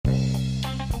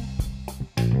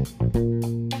All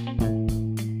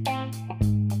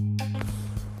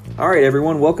right,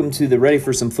 everyone, welcome to the Ready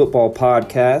for Some Football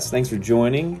podcast. Thanks for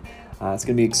joining. It's going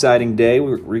to be an exciting day.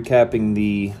 We're recapping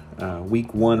the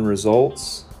Week 1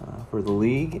 results for the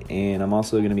league, and I'm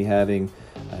also going to be having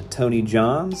Tony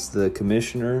Johns, the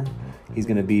commissioner. He's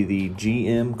going to be the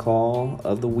GM call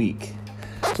of the week.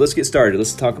 So let's get started.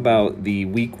 Let's talk about the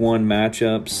Week 1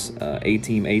 matchups.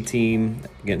 A-Team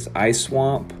against Ice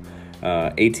Swamp.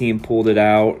 A-Team pulled it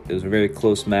out. It was a very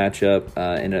close matchup.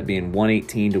 Ended up being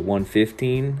 118 to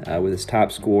 115, with his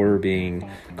top scorer being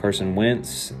Carson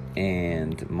Wentz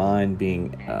and mine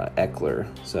being Eckler.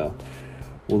 So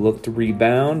we'll look to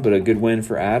rebound, but a good win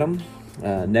for Adam.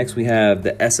 Next we have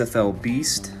the SFL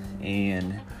Beast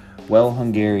and Well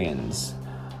Hungarians.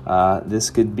 This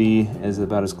could be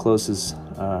about as close as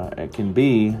it can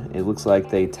be. It looks like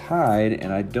they tied,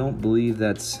 and I don't believe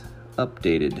that's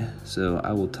updated. So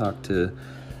I will talk to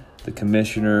the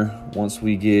commissioner once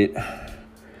we get an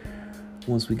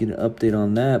update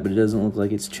on that, but it doesn't look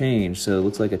like it's changed. So it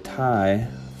looks like a tie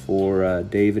for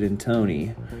David and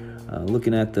Tony.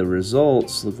 Looking at the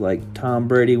results, look like Tom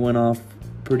Brady went off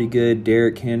pretty good.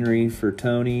 Derrick Henry for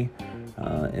Tony.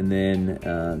 And then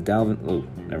Dalvin... Oh,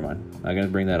 never mind. I'm going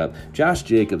to bring that up. Josh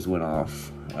Jacobs went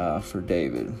off for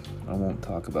David. I won't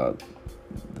talk about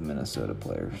the Minnesota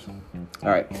players. All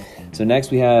right. So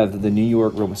next we have the New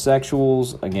York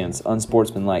Romosexuals against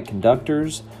Unsportsmanlike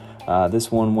Conductors.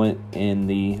 This one went in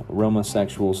the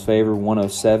Romosexuals' favor,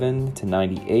 107 to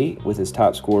 98, with his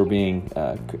top scorer being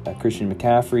Christian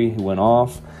McCaffrey, who went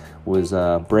off, was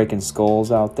breaking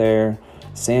skulls out there.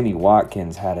 Sammy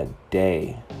Watkins had a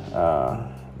day.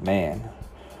 Man,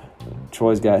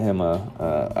 Troy's got him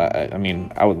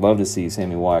I would love to see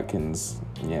Sammy Watkins,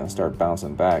 start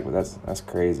bouncing back, but that's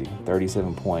crazy.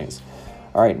 37 points.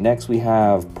 All right, next we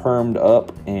have Permed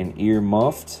Up and Ear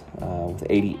Muffed with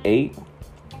 88.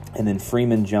 And then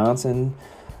Freeman Johnson.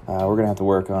 We're going to have to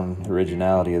work on the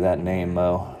originality of that name,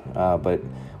 Mo. But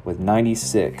with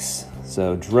 96.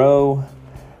 So Dro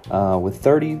with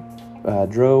 30.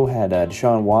 Dro had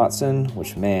Deshaun Watson,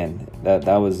 which, man,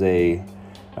 that was a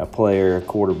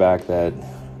quarterback that,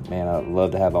 man, I'd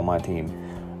love to have on my team.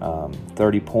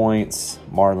 30 points.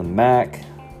 Marlon Mack,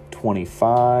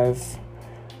 25.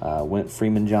 Went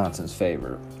Freeman Johnson's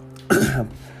favor.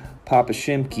 Papa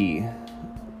Shimke.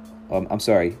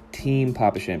 Team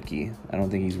Papa Shimke. I don't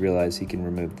think he's realized he can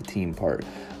remove the team part.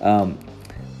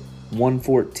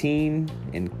 114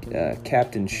 and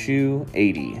Captain Shoe,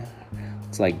 80.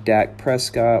 Looks like Dak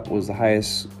Prescott was the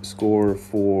highest scorer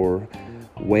for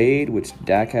Wade, which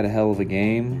Dak had a hell of a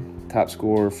game. Top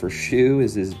scorer for Shoe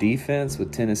is his defense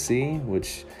with Tennessee,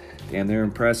 which, damn, they're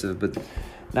impressive, but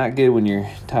not good when your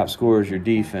top scorer is your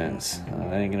defense.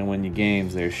 That ain't going to win you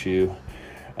games there, Shoe.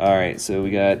 All right, so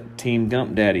we got Team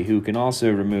Gump Daddy, who can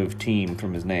also remove team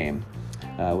from his name.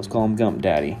 Let's call him Gump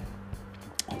Daddy.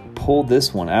 Pulled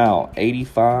this one out,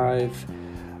 85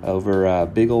 over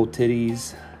Big Old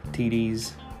Titties,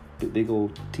 Big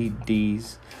Old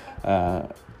TDs,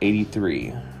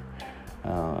 83.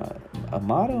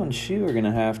 Amato and Shu are going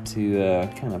to have to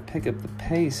kind of pick up the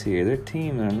pace here. Their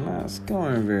team are not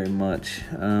scoring very much,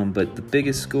 but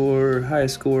the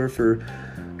highest scorer for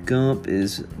Gump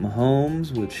is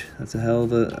Mahomes, which that's a hell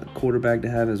of a quarterback to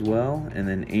have as well, and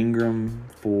then Ingram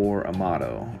for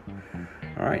Amato.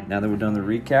 All right, now that we're done the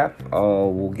recap,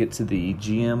 we'll get to the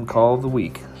GM call of the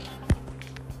week.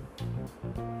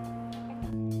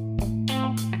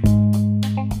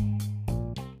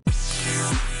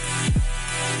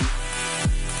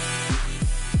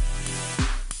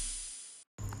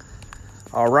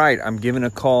 All right, I'm giving a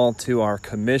call to our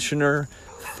commissioner,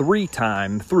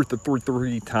 three-time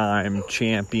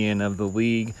champion of the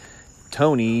league,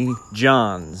 Tony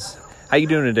Johns. How you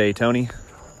doing today, Tony?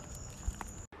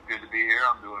 Good to be here.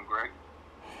 I'm doing great.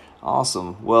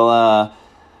 Awesome. Well,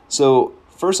 so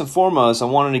first and foremost, I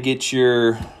wanted to get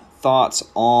your thoughts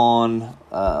on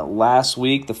last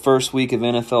week, the first week of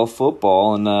NFL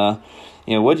football, and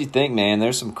what'd you think, man?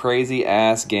 There's some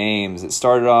crazy-ass games. It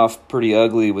started off pretty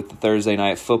ugly with the Thursday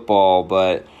night football,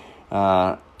 but,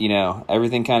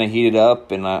 everything kind of heated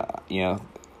up, and,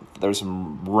 there's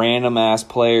some random-ass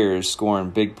players scoring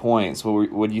big points.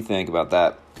 What do you think about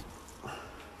that?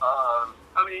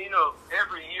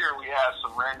 Every year we have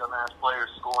some random-ass players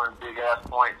scoring big-ass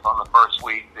points on the first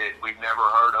week that we've never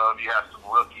heard of. You have some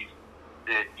rookies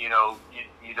that, you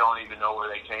don't even know where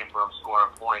they came from scoring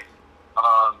points.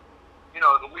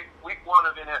 The week one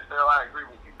of NFL, I agree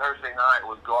with you. Thursday night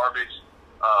was garbage.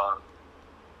 I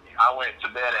went to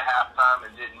bed at halftime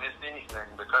and didn't miss anything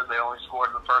because they only scored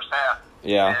in the first half.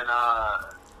 Yeah. And,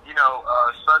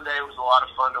 Sunday was a lot of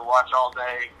fun to watch all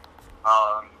day.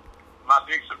 My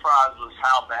big surprise was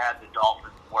how bad the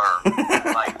Dolphins were.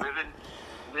 Like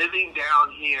living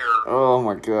down here. Oh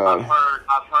my God! I've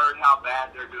heard how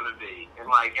bad they're going to be, and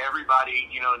like everybody,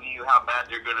 knew how bad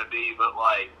they're going to be, but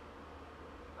like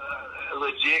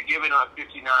legit giving up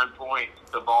 59 points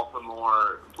to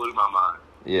Baltimore blew my mind.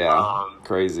 Yeah,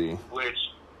 crazy. Which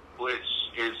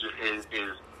is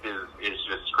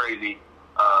just crazy.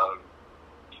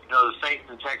 The Saints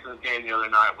and Texans game the other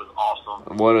night was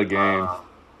awesome. What a game!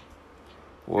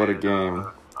 What a game!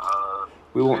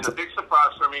 And the big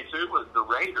surprise for me too was the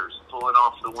Raiders pulling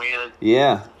off the win.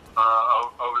 Yeah.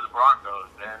 Over the Broncos,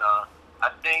 and I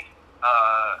think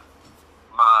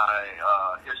my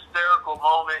hysterical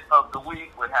moment of the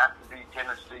week would have to be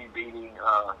Tennessee beating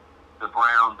the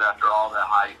Browns after all that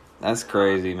hype. That's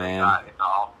crazy, man. In the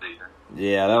offseason.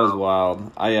 Yeah, that was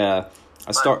wild.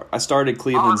 I started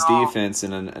Cleveland's defense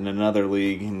in another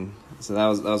league, and so that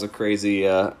was a crazy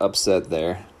upset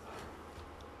there.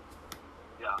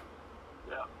 Yeah.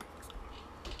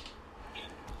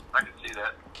 I can see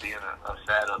that being a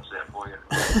sad upset for you.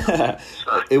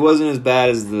 It wasn't as bad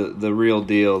as the real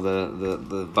deal.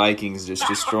 The Vikings just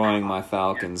destroying my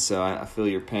Falcons. So I feel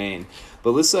your pain.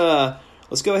 But let's go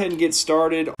ahead and get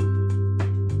started.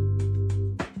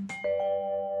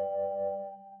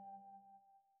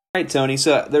 All right, Tony.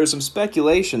 So there's some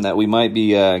speculation that we might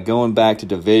be going back to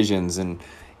divisions, and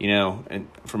and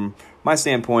from my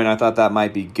standpoint, I thought that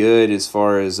might be good as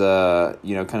far as kind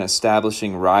of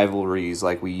establishing rivalries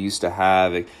like we used to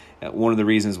have. One of the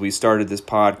reasons we started this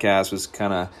podcast was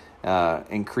kind of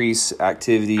increase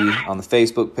activity on the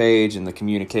Facebook page and the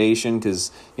communication,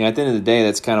 because at the end of the day,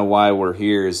 that's kind of why we're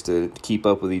here, is to keep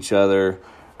up with each other,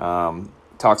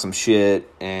 talk some shit,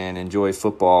 and enjoy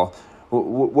football.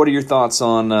 What are your thoughts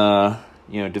on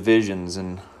divisions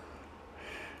and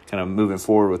kind of moving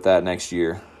forward with that next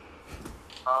year?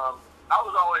 I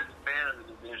was always a fan of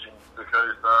the division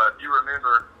because if you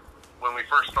remember when we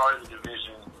first started the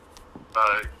division,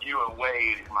 you and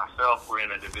Wade and myself were in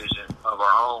a division of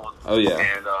our own. Oh yeah.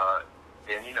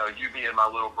 And you being my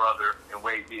little brother and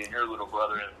Wade being your little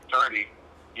brother in fraternity,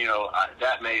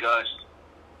 that made us,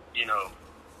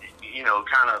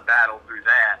 kind of battle through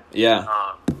that. Yeah.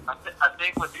 I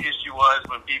think what the issue was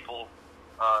when people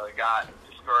got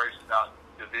discouraged about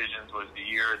divisions was the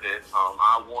year that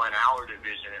I won our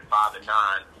division at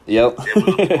 5-9. Yep.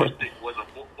 It was a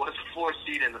fourth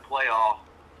seed in the playoff,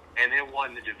 and then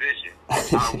won the division.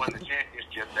 I won the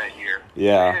championship that year.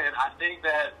 Yeah. And I think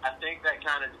that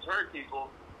kind of deterred people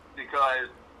because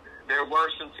there were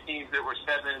some teams that were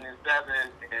 7-7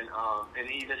 and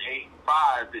even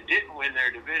 8-5 that didn't win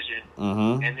their division,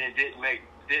 and then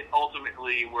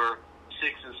ultimately were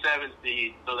 6 and 7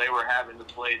 seed, so they were having to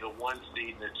play the 1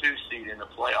 seed and the 2 seed in the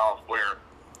playoff, where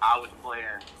I was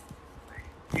playing.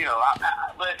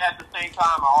 But at the same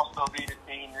time, I also beat a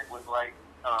team that was like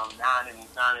 9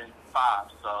 and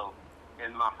 5. So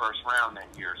in my first round that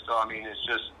year. So I mean, it's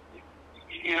just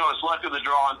it's luck of the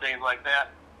draw and things like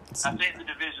that. I think the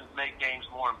divisions make games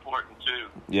more important too.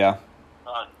 Yeah.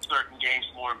 Certain games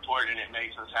more important, and it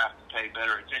makes us have to pay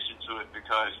better attention to it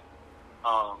because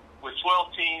with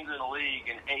 12 teams in the league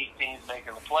and 8 teams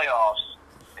making the playoffs,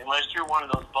 unless you're one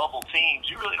of those bubble teams,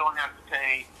 you really don't have to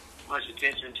pay much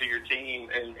attention to your team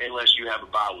unless you have a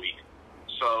bye week.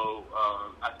 So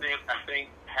I think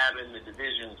having the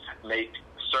divisions make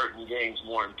certain games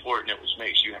more important, which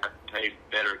makes you have to pay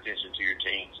better attention to your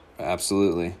teams.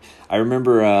 Absolutely. I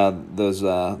remember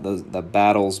the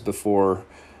battles before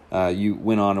you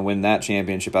went on to win that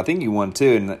championship. I think you won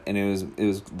too, and it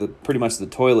was pretty much the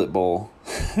toilet bowl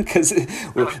because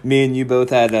me and you both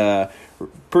had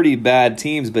pretty bad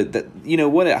teams. But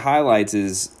what it highlights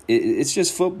is it's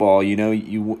just football.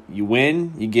 You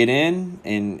win, you get in,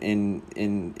 and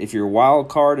if you're a wild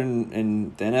card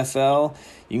in the NFL,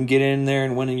 you can get in there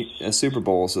and win a Super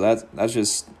Bowl. So that's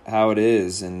just how it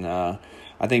is, and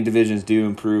I think divisions do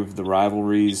improve the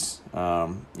rivalries.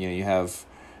 You have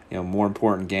more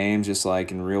important games, just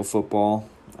like in real football.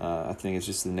 I think it's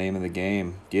just the name of the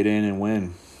game. Get in and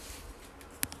win.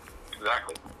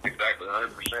 Exactly,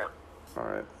 100%.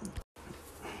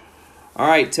 All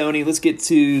right, Tony, let's get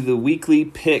to the weekly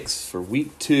picks for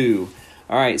week 2.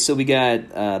 All right, so we got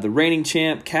the reigning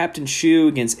champ, Captain Shoe,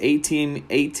 against A-Team.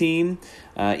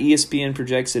 ESPN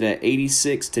projects it at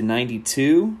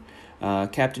 86-92.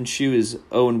 Captain Shoe is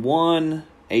 0-1.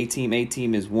 A-Team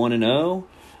is 1-0.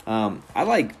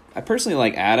 I personally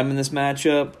like Adam in this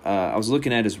matchup. I was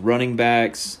looking at his running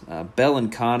backs. Bell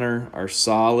and Connor are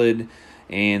solid,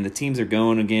 and the teams they're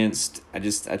going against, I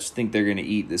just think they're going to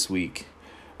eat this week.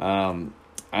 I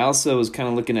also was kind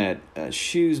of looking at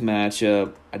Shoe's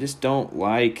matchup. I just don't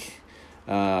like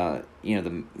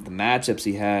the matchups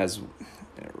he has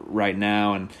right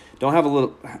now, and I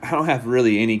don't have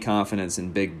really any confidence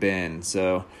in Big Ben.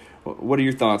 So, what are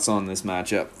your thoughts on this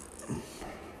matchup?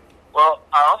 Well,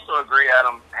 I also agree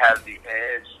Adam has the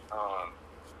edge.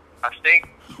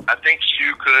 I think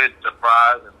Shu could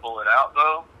surprise and pull it out,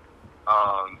 though.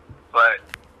 But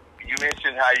you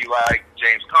mentioned how you like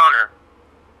James Conner,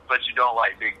 but you don't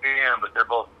like Big Ben. But they're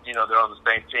both, they're on the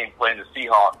same team playing the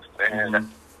Seahawks. And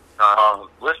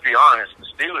let's be honest, the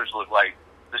Steelers look like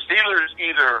the Steelers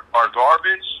either are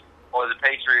garbage or the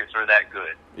Patriots are that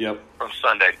good. Yep. From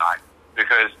Sunday night,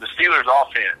 because the Steelers'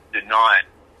 offense did not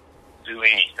do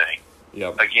anything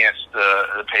against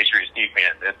the Patriots'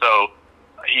 defense, and so.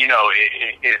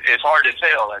 It's hard to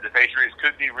tell that the Patriots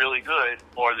could be really good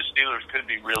or the Steelers could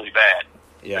be really bad.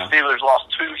 Yeah. The Steelers lost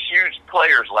two huge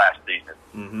players last season.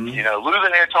 Mm-hmm.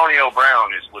 Losing Antonio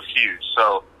Brown was huge.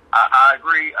 So I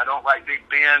agree. I don't like Big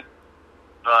Ben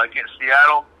against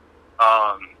Seattle.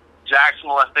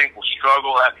 Jacksonville, I think, will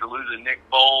struggle after losing Nick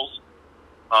Foles.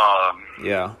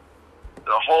 The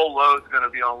whole load's going to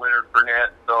be on Leonard Fournette.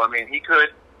 So,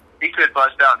 he could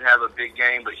bust out and have a big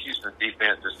game, but Houston's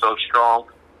defense is so strong.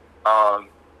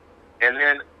 And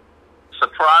then,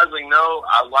 surprising, no,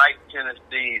 I like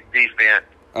Tennessee's defense.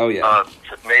 Oh, yeah.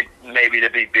 Maybe to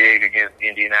be big against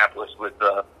Indianapolis with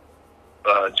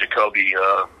Jacoby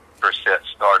Brissett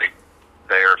starting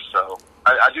there. So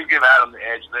I do give Adam the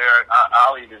edge there.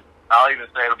 I'll even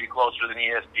say it'll be closer than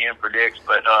ESPN predicts,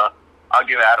 but I'll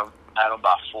give Adam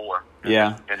by 4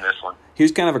 in this one.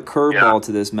 Here's kind of a curveball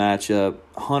to this matchup.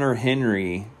 Hunter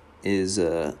Henry is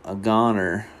a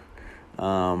goner.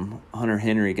 Hunter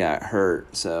Henry got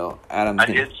hurt, so Adam's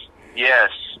going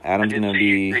to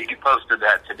be... He posted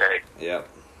that today. Yep.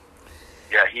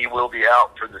 Yeah, he will be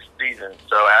out for the season,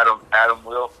 so Adam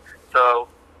will. So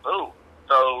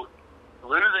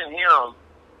losing him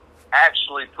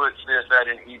actually puts this at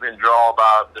an even draw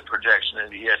by the projection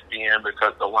of ESPN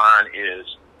because the line is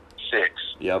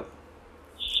 6. Yep.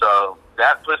 So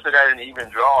that puts it at an even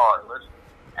draw.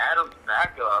 Adam's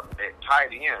backup at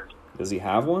tight end. Does he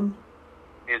have one?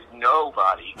 Is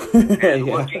nobody.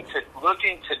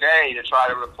 Looking today to try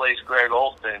to replace Greg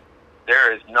Olsen,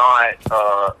 there is not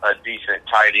a decent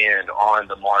tight end on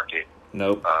the market.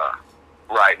 Nope.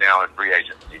 Right now in free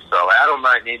agency. So Adam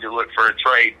might need to look for a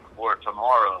trade for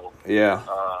tomorrow. Yeah.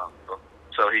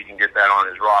 So he can get that on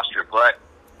his roster. But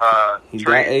he's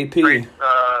got AP.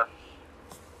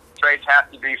 Trades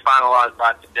have to be finalized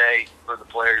by today for the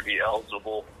player to be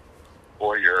eligible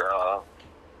for your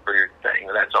thing.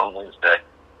 That's on Wednesday.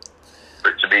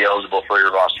 To be eligible for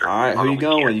your roster. All right, who are you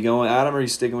going with? You going with Adam, or are you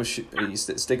sticking with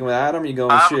sticking with Adam? Or are you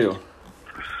going with Shu?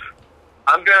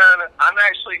 I'm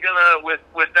actually gonna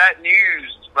with that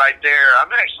news right there.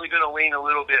 I'm actually gonna lean a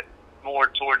little bit more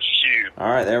towards Shu. All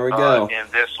right, there we go. In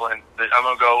this one, I'm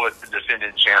gonna go with the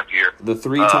defending champ here. The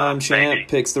 3-time champ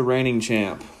picks the reigning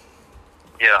champ.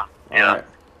 Yeah. Right.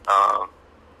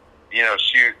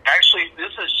 Shu. Actually,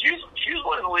 Shu's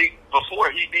won the league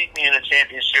before. He beat me in a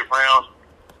championship round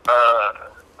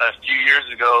a few years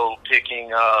ago, picking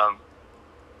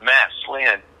Matt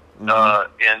Flynn in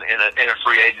a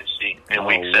free agency in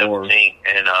week 17,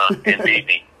 and beat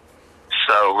me.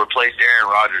 So replace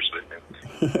Aaron Rodgers with him.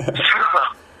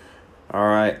 All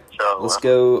right. So let's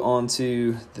go on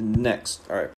to the next.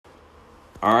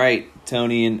 All right,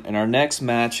 Tony. In our next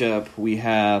matchup, we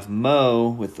have Mo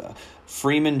with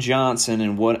Freeman Johnson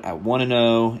at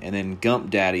 1-0, and then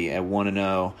Gump Daddy at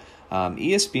 1-0.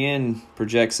 ESPN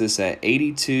projects this at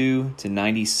 82 to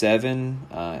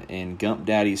 97 in Gump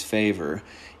Daddy's favor.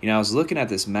 I was looking at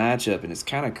this matchup, and it's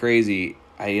kind of crazy.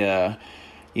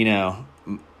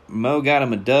 Mo got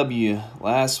him a W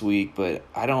last week, but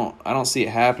I don't see it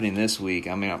happening this week.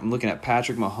 I'm looking at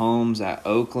Patrick Mahomes at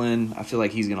Oakland. I feel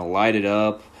like he's going to light it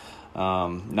up.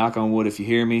 Knock on wood if you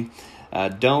hear me.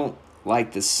 Don't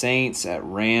like the Saints at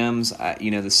Rams.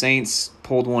 The Saints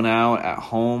pulled one out at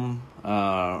home.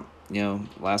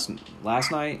 Last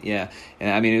night, yeah,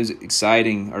 and it was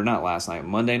exciting, or not last night,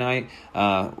 Monday night,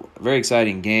 very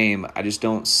exciting game. I just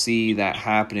don't see that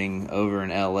happening over in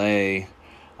LA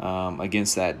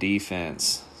against that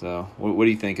defense. So, what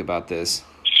do you think about this?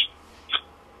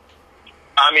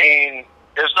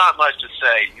 There's not much to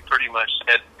say. You pretty much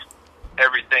said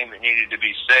everything that needed to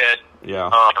be said. Yeah.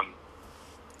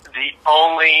 The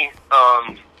only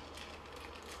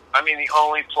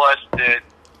plus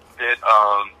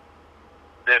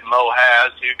that Mo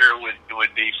has here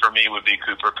would be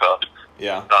Cooper Kupp.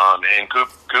 Yeah. And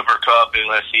Cooper Kupp,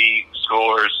 unless he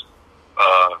scores,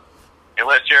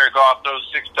 unless Jared Goff throws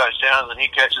 6 touchdowns and he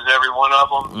catches every one of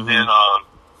them, then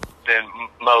then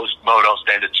Mo don't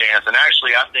stand a chance. And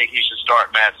actually, I think he should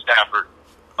start Matt Stafford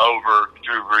over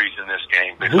Drew Brees in this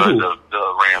game because of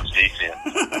the Rams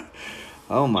defense.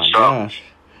 Oh my gosh,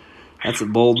 that's a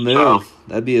bold move.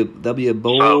 That'd be a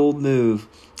bold move.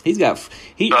 He's got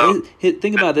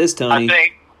think about this, Tony. I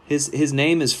think his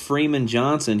name is Freeman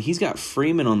Johnson. He's got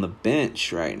Freeman on the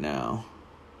bench right now.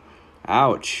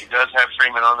 Ouch. He does have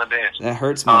Freeman on the bench. That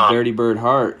hurts my dirty bird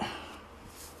heart.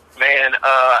 Man,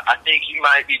 I think he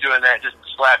might be doing that just to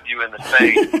slap you in the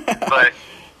face. But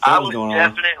I would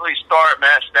definitely start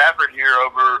Matt Stafford here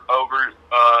over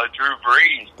Drew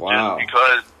Brees. Wow.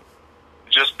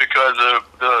 Just because of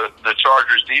the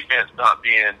Chargers defense not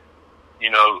being,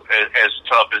 as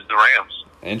tough as the Rams.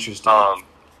 Interesting.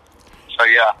 So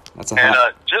yeah. That's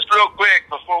just real quick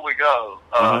before we go,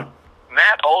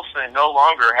 Matt Olson no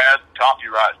longer has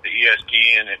copyrights to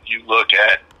ESPN. If you look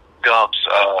at Gump's,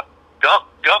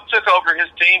 Gump took over his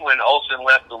team when Olsen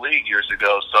left the league years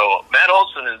ago. So Matt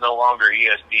Olson is no longer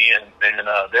ESPN, and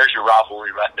there's your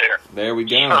rivalry right there. There we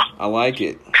go. I like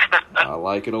it. I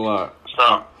like it a lot. So,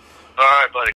 all right,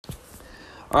 buddy.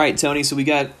 All right, Tony. So we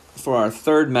got for our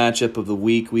third matchup of the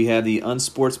week, we have the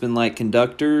Unsportsmanlike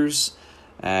Conductors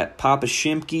at Papa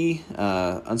Shimke.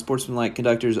 Unsportsmanlike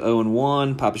Conductors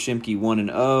 0-1, Papa Shimke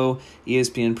 1-0.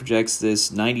 ESPN projects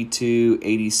this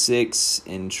 92-86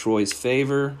 in Troy's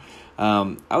favor.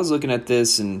 I was looking at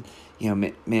this, and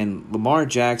man, Lamar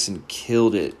Jackson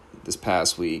killed it this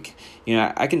past week.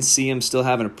 I can see him still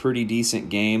having a pretty decent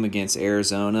game against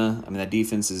Arizona. I mean, that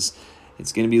defense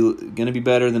it's going to be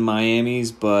better than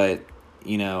Miami's, but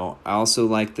I also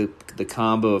like the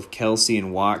combo of Kelsey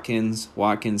and Watkins.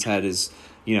 Watkins had his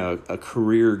a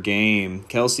career game.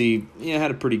 Kelsey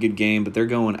had a pretty good game, but they're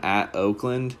going at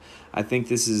Oakland. I think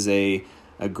this is a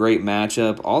great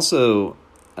matchup. Also,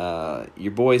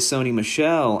 your boy Sony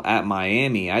Michel at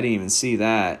Miami. I didn't even see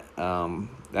that.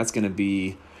 That's going to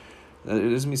be there's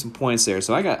going to be some points there.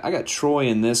 So I got Troy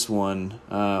in this one.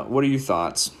 What are your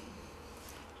thoughts?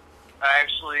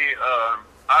 Actually,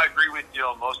 I agree with you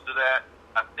on most of that.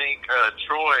 I think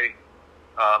Troy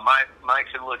might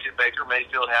could look at Baker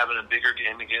Mayfield having a bigger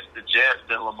game against the Jets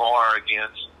than Lamar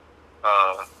against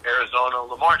Arizona.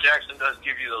 Lamar Jackson does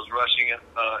give you those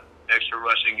extra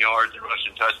rushing yards and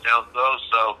rushing touchdowns, though.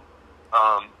 So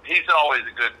he's always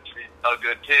a good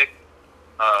pick.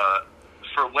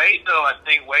 For Wade, though, I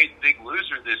think Wade's big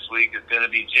loser this week is going to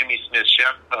be Jimmy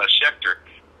Smith-Schuster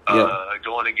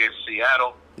going against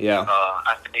Seattle. Yeah.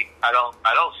 I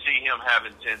don't see him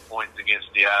having 10 points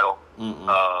against Seattle.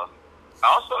 I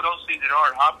also don't see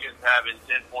Denard Hopkins having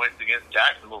 10 points against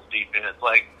Jacksonville's defense.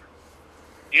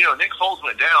 Nick Foles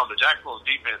went down, but Jacksonville's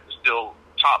defense is still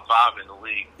top 5 in the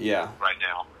league right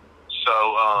now.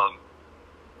 So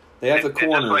they have the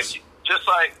corners.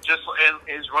 And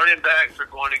his running backs are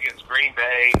going against Green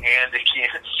Bay and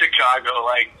against Chicago.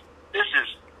 I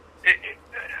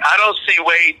don't see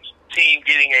Wade's team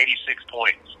getting 86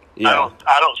 points. Yeah.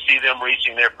 I don't see them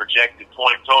reaching their projected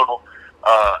point total.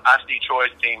 I see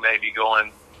Troy's team maybe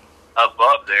going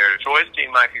above there. Troy's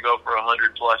team might could go for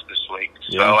 100 plus this week.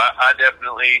 So I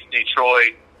definitely see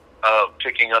Troy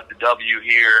picking up the W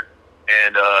here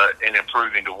and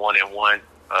improving to 1-1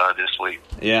 this week.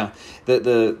 Yeah,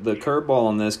 the curveball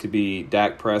on this could be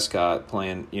Dak Prescott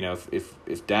playing.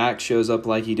 If Dak shows up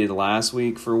like he did last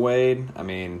week for Wade, I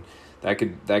mean that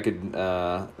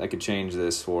could change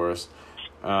this for us.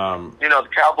 The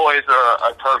Cowboys are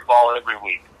a curveball every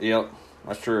week. Yep,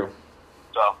 that's true.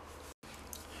 So.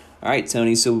 All right,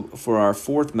 Tony, so for our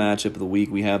fourth matchup of the week,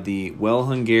 we have the Well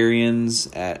Hungarians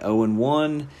at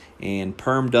 0-1 and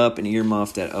Permed Up and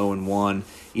Earmuffed at 0-1.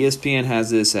 ESPN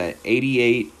has this at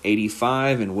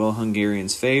 88-85 in Well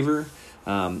Hungarians' favor.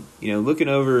 Looking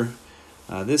over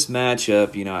this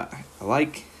matchup,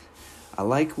 I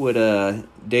like what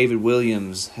David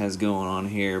Williams has going on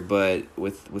here, but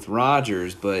with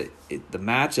Rodgers, but the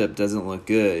matchup doesn't look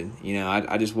good.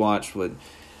 I just watched what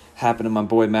happened to my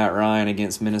boy Matt Ryan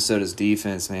against Minnesota's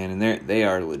defense, man, and they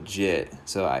are legit.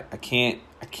 So I can't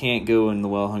go in the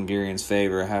Well Hungarians'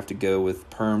 favor. I have to go with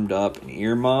Permed Up and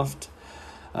Earmuffed.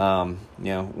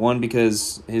 One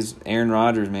because his Aaron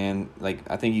Rodgers, man,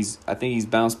 I think he's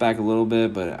bounced back a little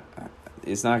bit, but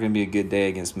it's not going to be a good day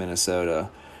against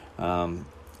Minnesota.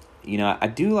 I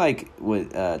do like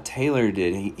what Taylor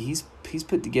did. He's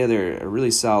put together a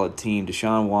really solid team.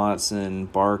 Deshaun Watson,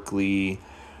 Barkley.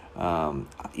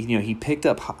 He picked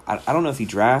up. I don't know if he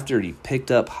drafted or he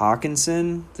picked up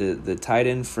Hawkinson, the tight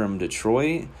end from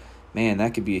Detroit. Man,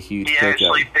 that could be a huge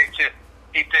pickup.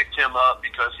 He picked him up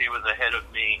because he was ahead of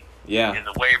me in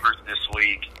the waivers this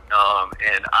week.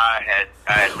 and I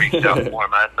had reached out for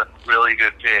him. That's a really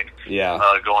good pick. Yeah.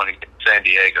 Going against San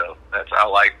Diego. I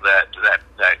like that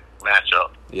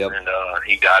matchup. Yep. And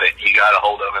he got it. He got a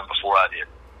hold of him before I did.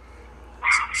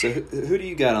 So who do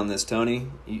you got on this, Tony?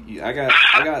 I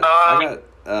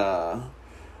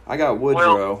got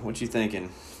Woodrow. What you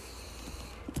thinking?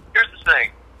 Here's the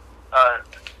thing.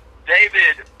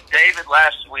 David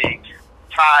last week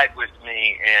tied with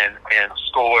me in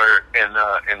score in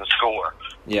the score.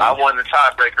 Yeah. I won the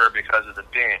tiebreaker because of the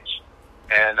bench,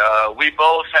 and we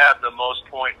both have the most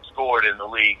points scored in the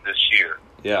league this year.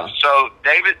 Yeah. So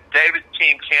David's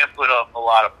team can put up a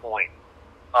lot of points.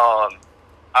 I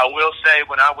will say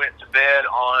when I went to bed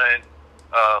on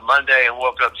Monday and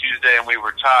woke up Tuesday and we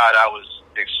were tied, I was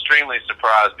extremely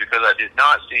surprised because I did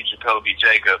not see Jacoby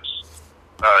Jacobs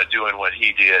doing what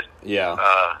he did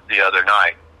the other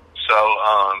night. So,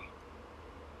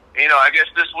 I guess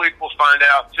this week we'll find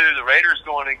out, too. The Raiders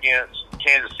going against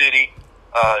Kansas City.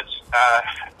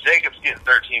 Jacobs getting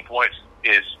 13 points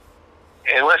is,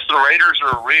 unless the Raiders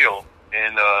are real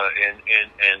and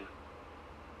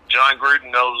John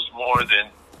Gruden knows more than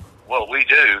what we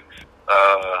do,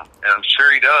 and I'm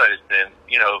sure he does, then,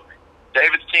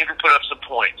 David's team can put up some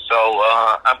points. So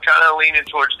I'm kind of leaning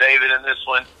towards David in this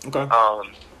one. Okay.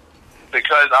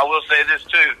 Because I will say this,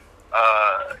 too.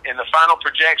 In the final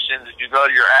projections, if you go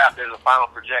to your app, there's a final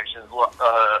projections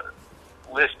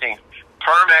listing.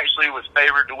 Perm actually was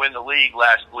favored to win the league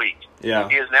last week. Yeah.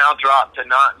 He has now dropped to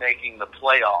not making the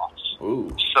playoffs.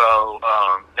 Ooh. So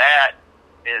that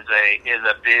is a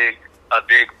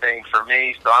big thing for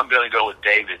me. So I'm going to go with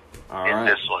David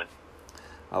this one.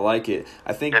 I like it.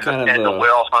 I think the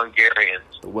Well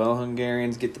Hungarians. The Well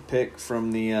Hungarians get the pick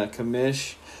from the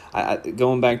commish.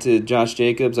 Going back to Josh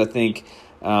Jacobs, I think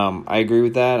I agree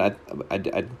with that.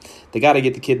 They got to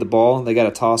get the kid the ball. They got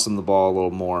to toss him the ball a little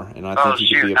more, and I think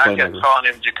he could be a playmaker. I kept calling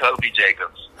him Jacoby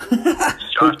Jacobs.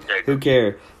 Josh Jacobs. Who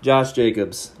cares? Josh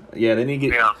Jacobs. Yeah, they need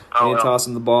to toss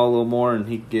him the ball a little more, and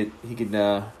he could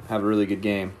have a really good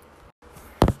game.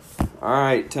 All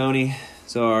right, Tony.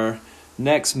 So our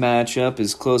next matchup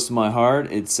is close to my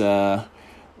heart. It's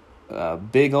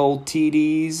big old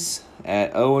TDs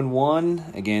at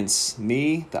 0-1 against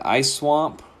me, the Ice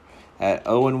Swamp, at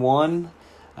 0-1.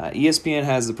 ESPN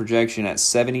has the projection at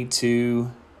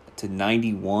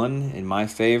 72-91 in my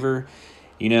favor.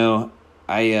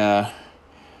 I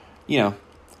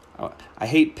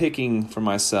hate picking for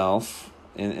myself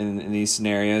in these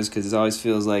scenarios because it always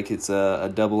feels like it's a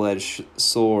double-edged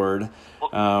sword.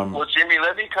 Well, Jimmy,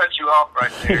 let me cut you off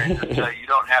right there and just say you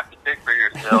don't have to pick for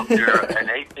yourself. You're an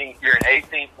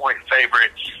 18-point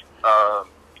favorite.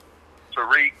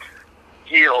 Tariq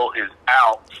Hill is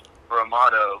out for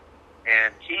Amato,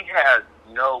 and he has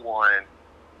no one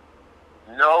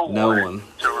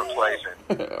to replace him.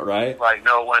 Right? Like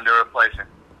no one to replace him.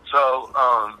 So,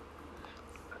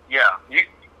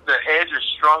 the edge is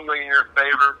strongly in your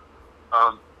favor.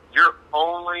 Your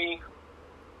only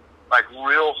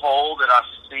real hole that I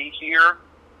see here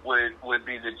would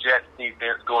be the Jets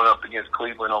defense going up against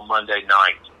Cleveland on Monday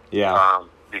night. Yeah.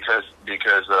 Because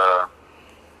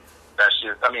that's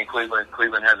just,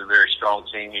 Cleveland has a very strong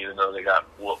team, even though they got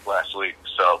whooped last week.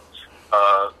 So,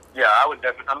 I'm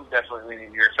definitely leaning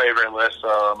in your favor unless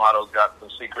Amato's got some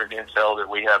secret intel that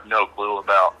we have no clue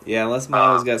about. Yeah, unless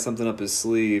Amato's got something up his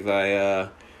sleeve, I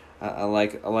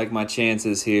like my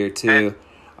chances here too.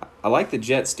 I like the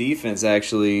Jets defense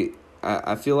actually.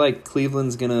 I feel like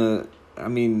Cleveland's gonna.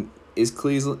 Is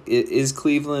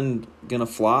Cleveland gonna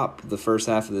flop the first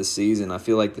half of this season? I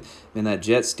feel like that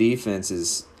Jets defense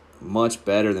is much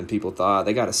better than people thought.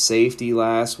 They got a safety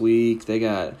last week. They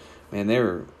were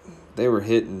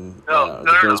hitting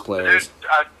those players.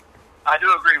 I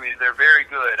do agree with you. They're very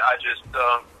good. I just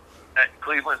at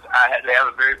Cleveland, they have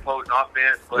a very potent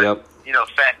offense, but yep.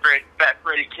 Fat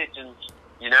Freddie Kitchens,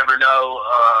 you never know.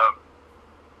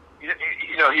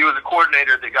 He was a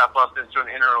coordinator that got bumped into an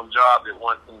interim job that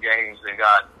won some games and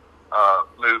got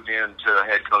moved into a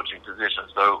head coaching position.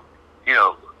 So,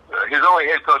 his only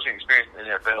head coaching experience in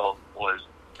the NFL was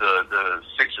the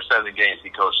 6 or 7 games he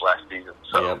coached last season.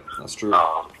 So, yep, that's true.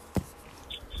 I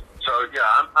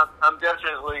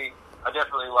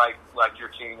definitely like your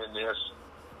team in this.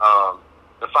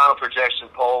 The final projection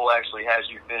poll actually has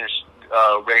you finished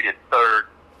rated 3rd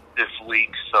this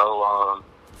week, so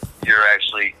you're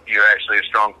actually a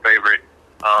strong favorite.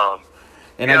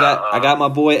 And I got my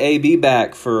boy AB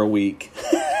back for a week.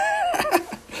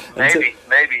 maybe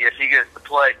if he gets to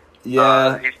play.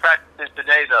 Yeah, he's practicing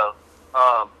today though.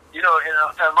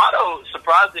 Amato,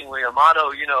 surprisingly,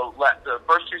 the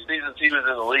first 2 seasons he was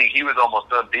in the league, he was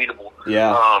almost unbeatable.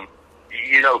 Yeah.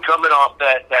 coming off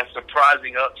that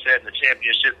surprising upset in the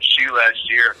championship shoe last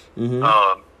year,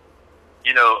 Mm-hmm.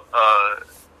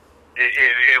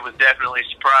 It was definitely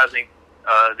surprising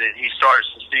that he starts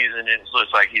the season and it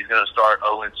looks like he's going to start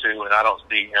 0-2, and I don't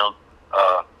see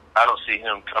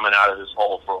him coming out of this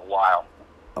hole for a while.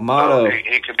 Amato, so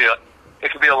it could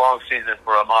be a long season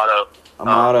for Amato.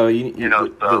 Amato,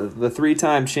 the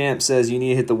 3-time champ says you need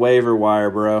to hit the waiver wire,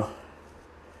 bro.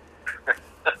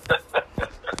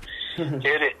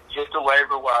 Hit the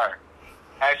waiver wire.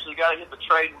 Actually, got to hit the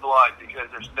trading block because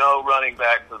there's no running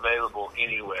backs available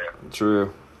anywhere.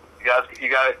 True. You guys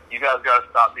got to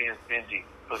stop being stingy.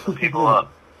 Put some people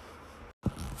up.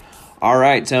 All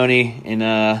right, Tony.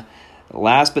 And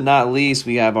last but not least,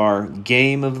 we have our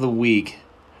game of the week.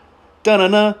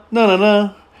 Da-na-na,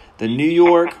 na-na-na. The New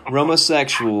York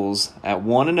Romosexuals at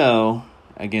 1-0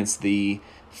 against the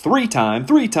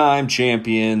three-time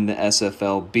champion, the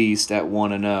SFL Beast, at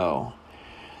 1-0.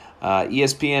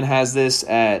 ESPN has this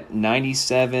at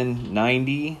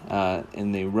 97-90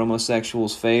 in the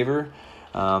Romosexuals' favor.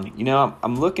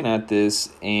 I'm looking at this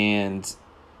and,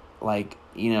 what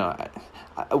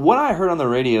I heard on the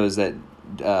radio is that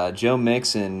Joe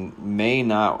Mixon may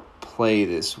not play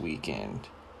this weekend.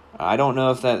 I don't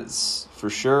know if that's for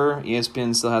sure.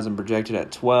 ESPN still has him projected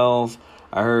at 12.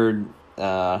 I heard,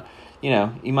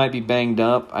 he might be banged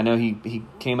up. I know he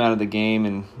came out of the game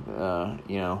and,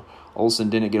 Olsen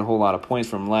didn't get a whole lot of points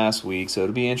from last week. So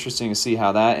it'll be interesting to see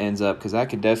how that ends up because that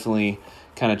could definitely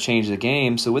kind of change the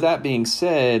game. So with that being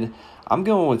said, I'm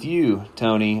going with you,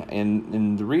 Tony.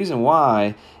 And the reason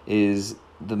why is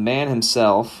the man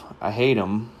himself. I hate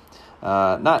him.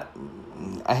 The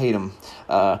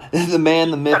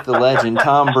man, the myth, the legend,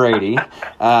 Tom Brady,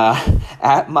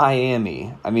 at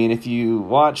Miami. I mean, if you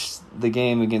watch the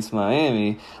game against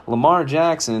Miami, Lamar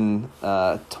Jackson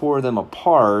tore them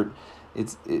apart.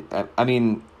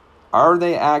 Are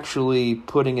they actually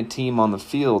putting a team on the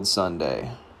field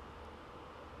Sunday?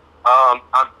 I'm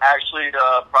actually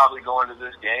probably going to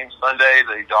this game Sunday,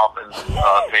 the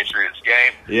Dolphins-Patriots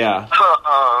game. Yeah.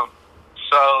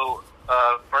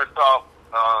 First off,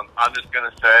 I'm just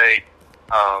going to say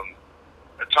Tom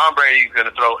Brady's going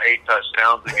to throw 8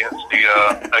 touchdowns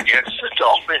against the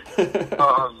Dolphins,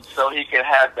 so he can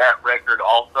have that record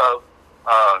also.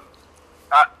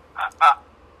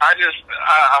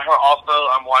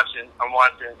 I'm watching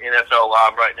NFL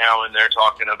Live right now, and they're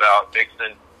talking about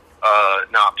Mixon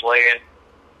not playing.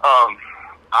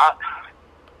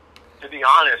 To be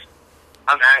honest,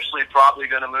 I'm actually probably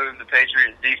going to move the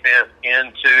Patriots defense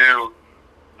into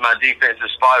my defensive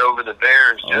spot over the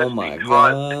Bears just because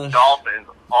the Dolphins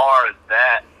are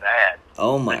that bad.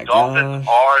 Oh my The Dolphins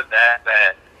are that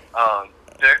bad.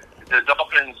 The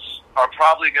Dolphins are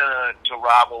probably going to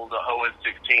rival the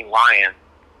 0-16 Lions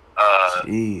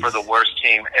for the worst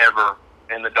team ever.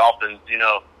 And the Dolphins,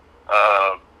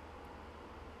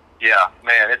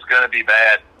 it's going to be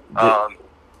bad.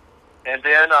 And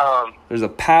then there's a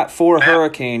Pat 4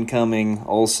 hurricane coming,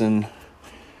 Olsen.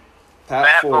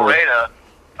 Matt Breida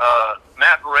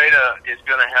is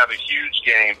going to have a huge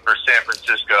game for San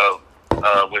Francisco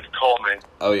with Coleman.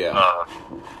 Oh yeah.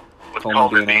 With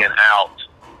Coleman being out.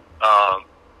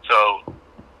 So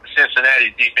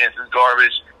Cincinnati's defense is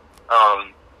garbage.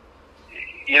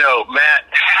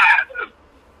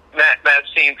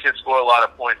 Matt's team can score a lot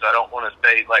of points. I don't want to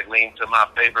say lean to my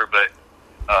favor, but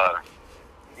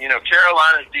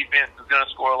Carolina's defense is going to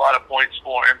score a lot of points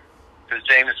for him because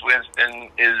Jameis Winston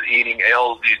is eating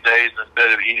L's these days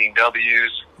instead of eating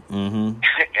W's. Mm-hmm. And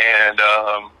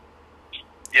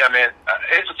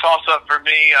it's a toss up for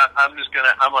me. I'm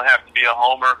gonna have to be a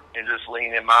homer and just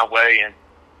lean in my way. And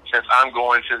since I'm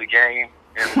going to the game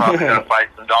and probably gonna fight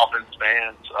some Dolphins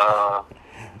fans, I'm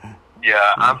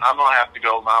gonna have to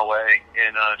go my way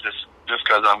and just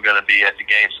because I'm gonna be at the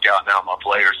game scouting out my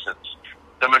players since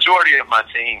the majority of my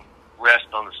team rests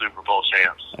on the Super Bowl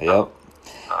champs. Yep.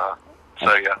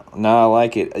 No, I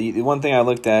like it. The one thing I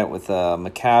looked at with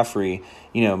McCaffrey,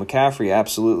 McCaffrey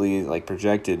absolutely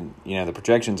projected. The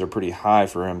projections are pretty high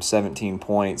for him, 17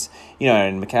 points.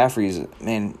 And McCaffrey's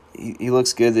he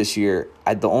looks good this year.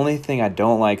 The only thing I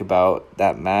don't like about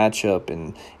that matchup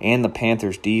and the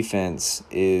Panthers defense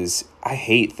is I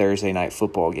hate Thursday night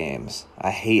football games.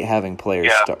 I hate having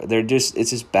players start.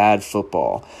 It's just bad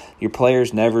football. Your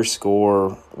players never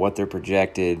score what they're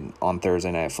projected on Thursday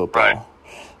night football. Right.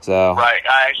 So right,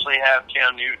 I actually have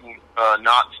Cam Newton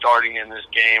not starting in this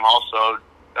game. Also,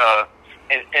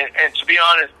 and to be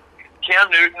honest, Cam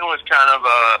Newton was kind of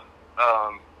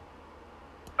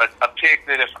a pick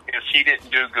that if he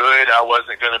didn't do good, I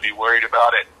wasn't going to be worried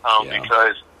about it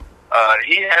because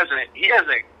he hasn't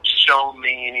shown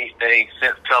me anything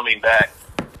since coming back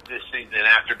this season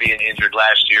after being injured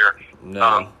last year.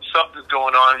 No. Something's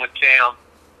going on with Cam.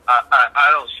 I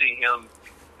don't see him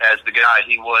as the guy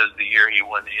he was the year he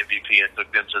won the MVP and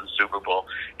took them to the Super Bowl.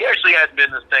 He actually hasn't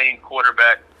been the same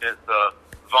quarterback since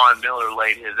Von Miller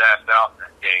laid his ass out in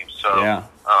that game. So, Yeah.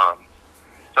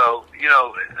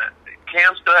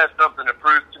 Cam still has something to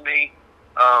prove to me.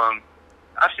 I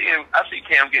see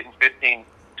Cam getting 15,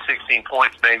 16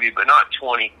 points maybe, but not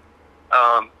 20.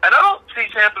 And I don't see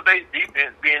Tampa Bay's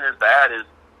defense being as bad as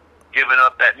giving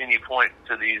up that many points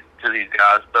to these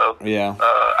guys. So Yeah.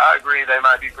 I agree they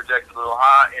might be projected a little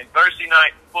high. And Thursday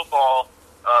night football,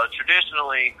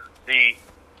 traditionally the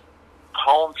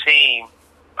home team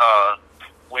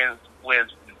wins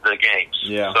the games.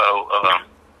 Yeah.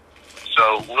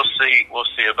 So we'll see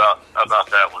about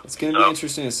that one. It's going to be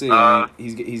interesting to see. I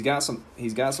mean, he's got some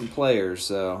players,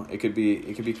 so it could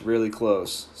be really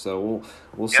close. So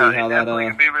we'll see how that. Definitely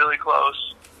could be really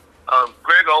close.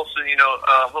 Greg Olsen,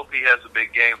 hope he has a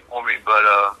big game for me. But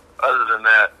other than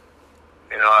that,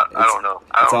 I don't know.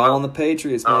 It's all on the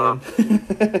Patriots, man.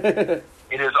 It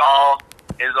is all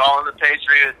on the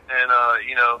Patriots, and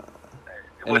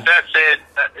with that said,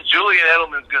 Julian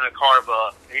Edelman's going to carve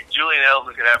up. Julian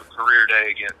Edelman could have a career day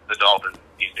against the Dolphins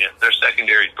defense. Their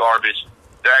secondary is garbage.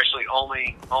 They're actually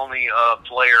only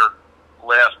player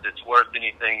left that's worth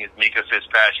anything is Mika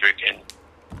Fitzpatrick, and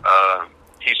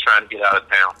he's trying to get out of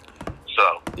town.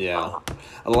 So yeah.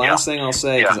 The last thing I'll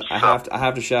say, because I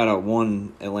have to shout out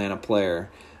one Atlanta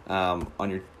player on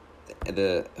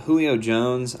the Julio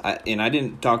Jones, and I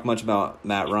didn't talk much about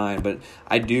Matt Ryan, but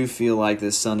I do feel like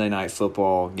this Sunday Night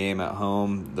Football game at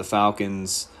home, the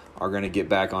Falcons are going to get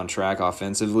back on track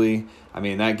offensively. I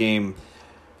mean, that game,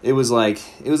 it was like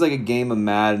a game of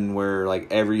Madden where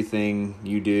like everything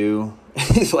you do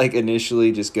like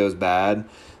initially just goes bad.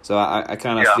 So I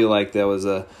kind of feel like that was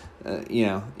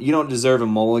you don't deserve a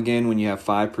mulligan when you have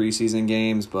 5 preseason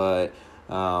games, but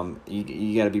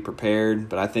you got to be prepared.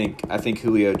 But I think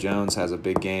Julio Jones has a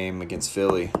big game against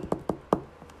Philly.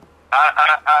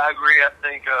 I agree. I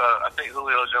think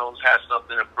Julio Jones has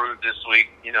something to prove this week.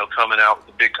 Coming out with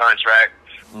a big contract.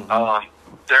 Mm-hmm.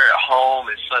 They're at home.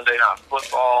 It's Sunday Night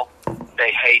Football.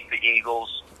 They hate the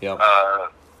Eagles. Yep.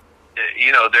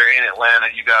 They're in Atlanta.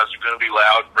 You guys are going to be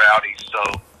loud, rowdy. So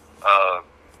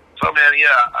man,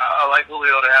 I like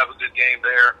Julio to have a good game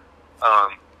there.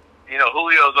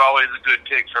 Julio's always a good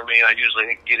pick for me. I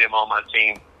usually get him on my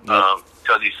team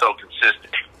because he's so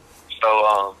consistent.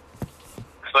 So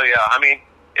yeah, I mean,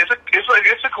 it's a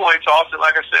coin toss, and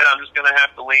like I said, I'm just going to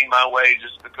have to lean my way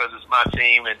just because it's my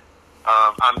team, and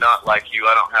I'm not like you.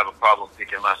 I don't have a problem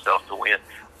picking myself to win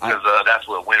because that's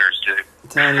what winners do.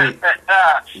 Tony,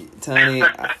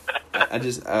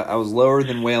 I was lower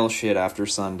than whale shit after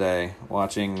Sunday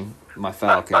watching my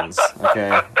Falcons.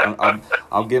 Okay,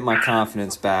 I'll get my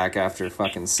confidence back after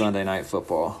fucking Sunday Night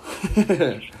Football.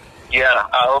 Yeah,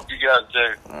 I hope you guys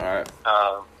do. All right.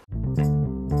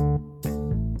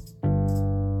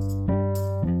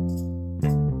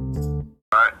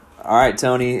 All right,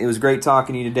 Tony. It was great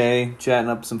talking to you today, chatting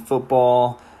up some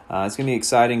football. It's going to be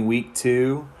exciting week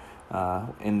 2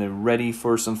 in the Ready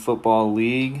for Some Football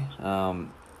League. I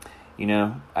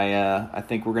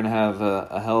think we're going to have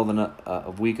a hell of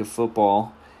a week of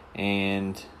football.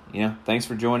 And, thanks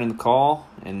for joining the call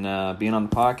and being on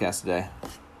the podcast today.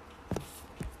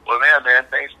 Well, man,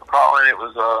 thanks for calling. It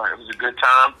was a good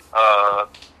time.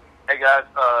 Hey, guys,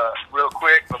 real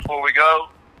quick before we go,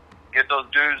 get those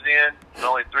dues in. There's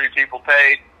only 3 people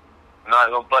paid. I'm not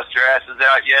going to bust your asses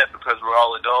out yet because we're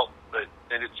all adults, but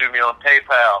send it to me on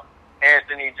PayPal.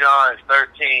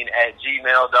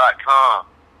 AnthonyJohns13@gmail.com.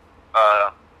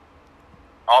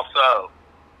 Also,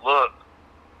 look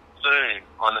soon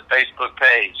on the Facebook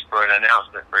page for an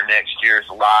announcement for next year's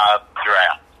live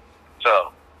draft.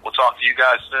 So, we'll talk to you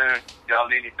guys soon. If y'all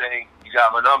need anything, you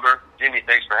got my number. Jimmy,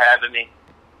 thanks for having me.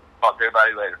 Talk to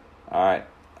everybody later. All right.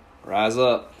 Rise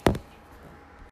up.